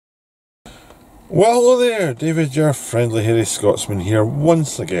Well, hello there, David, your friendly hairy Scotsman here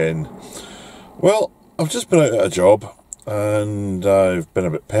once again. Well, I've just been out at a job and I've been a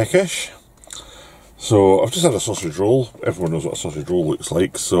bit peckish. So I've just had a sausage roll. Everyone knows what a sausage roll looks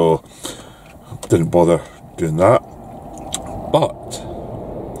like, so didn't bother doing that. But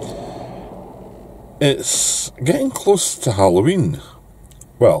it's getting close to Halloween.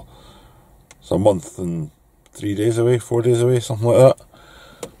 Well, it's a month and 3 days away, 4 days away, something like that.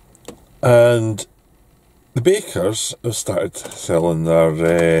 And the bakers have started selling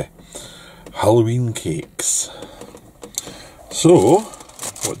their Halloween cakes. So,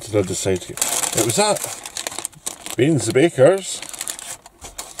 what did I decide to get? It was at Baynes the Bakers,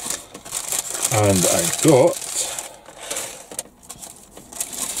 and I got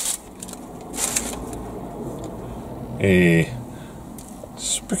a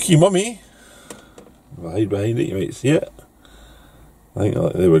spooky mummy. If I hide behind it, you might see it. I think,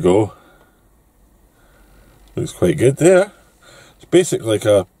 there we go. Looks quite good there. It's basically like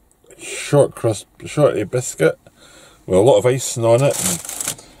a shorty biscuit with a lot of icing on it and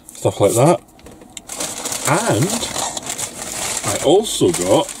stuff like that. And I also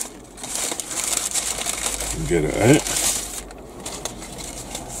got, get it out,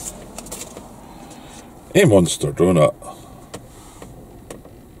 a monster donut.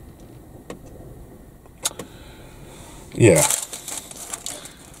 Yeah.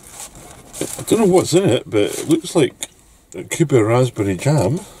 I don't know what's in it, but it looks like it could be raspberry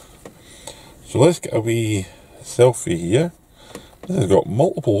jam. So let's get a wee selfie here. This has got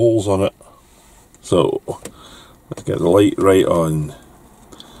multiple holes on it. So let's get the light right on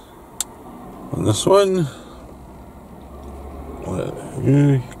this one.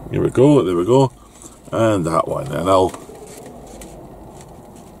 Here we go, there we go. And that one. And I'll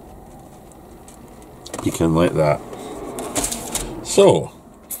peek in like that. So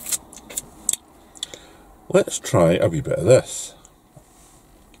let's try a wee bit of this.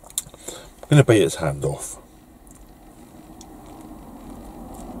 I'm going to bite its hand off.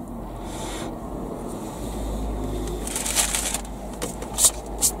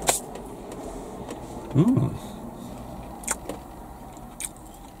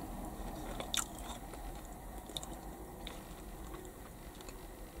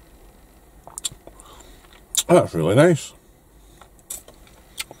 That's really nice.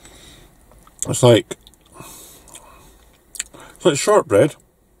 It's like shortbread.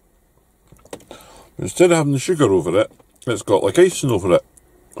 Instead of having the sugar over it, it's got like icing over it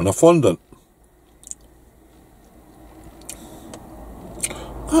and a fondant.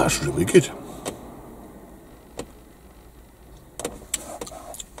 That's really good.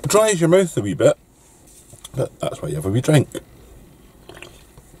 Dries your mouth a wee bit, but that's why you have a wee drink.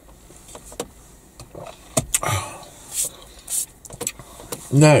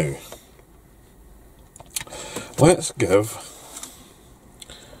 Now, let's give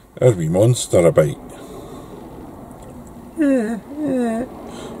our wee monster a bite.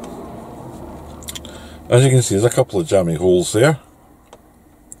 As you can see, there's a couple of jammy holes there.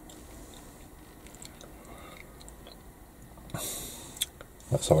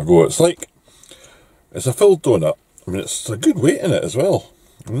 Let's have a go. It's a filled donut. I mean, it's a good weight in it as well.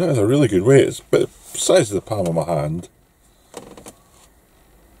 I mean, that is a really good weight. It's about the size of the palm of my hand.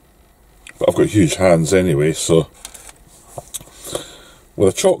 But I've got huge hands anyway, so with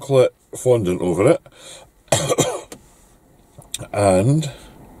a chocolate fondant over it, and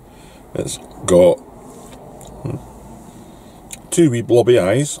it's got two wee blobby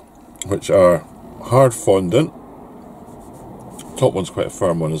eyes, which are hard fondant. Top one's quite a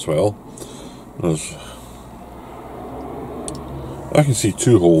firm one as well. I can see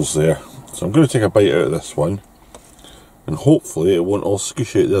two holes there, so I'm going to take a bite out of this one, and hopefully it won't all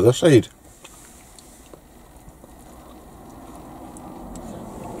squish out the other side.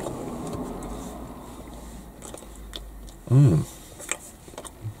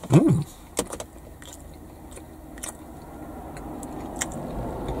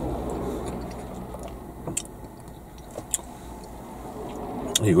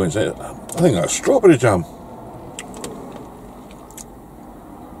 You go inside it. I think that's strawberry jam.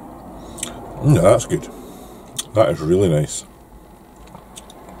 Yeah, that's good. That is really nice.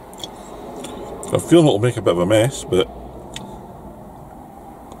 I feel it'll make a bit of a mess, but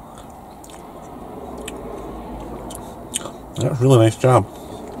that's really nice jam.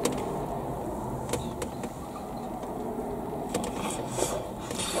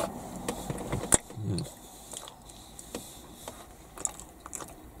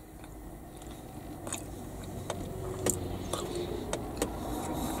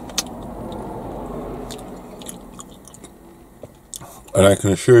 And I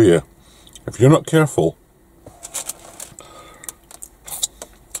can assure you, if you're not careful,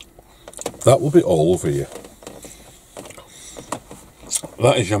 that will be all over you.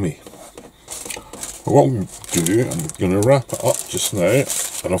 That is yummy. What I'm going to do, I'm going to wrap it up just now,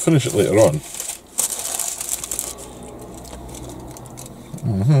 and I'll finish it later on.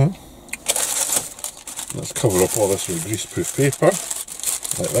 Let's cover up all this with greaseproof paper,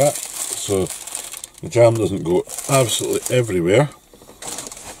 like that, so the jam doesn't go absolutely everywhere.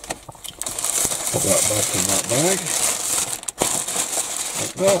 Put that back in that bag,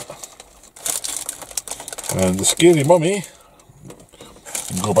 like that. And the scary mummy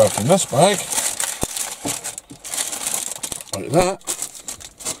can go back in this bag, like that.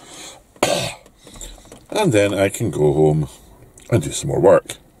 And then I can go home and do some more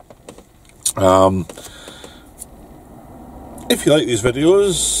work. If you like these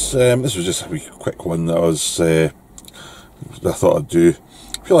videos, this was just a wee quick one that I thought I'd do.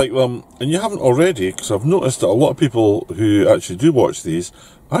 If you like them, and you haven't already, because I've noticed that a lot of people who actually do watch these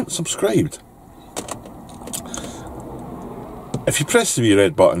aren't subscribed. If you press the wee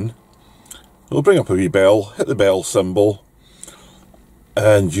red button, it'll bring up a wee bell, hit the bell symbol,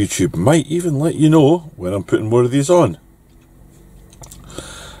 and YouTube might even let you know when I'm putting more of these on.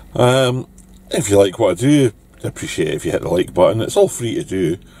 If you like what I do, I appreciate it if you hit the like button. It's all free to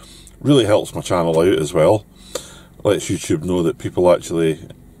do. Really helps my channel out as well. Lets YouTube know that people actually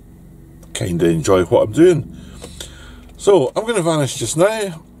kind of enjoy what I'm doing. So I'm going to vanish just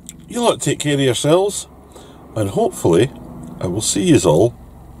now. You lot take care of yourselves, and hopefully I will see you all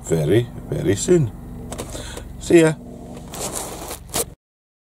very, very soon. See ya.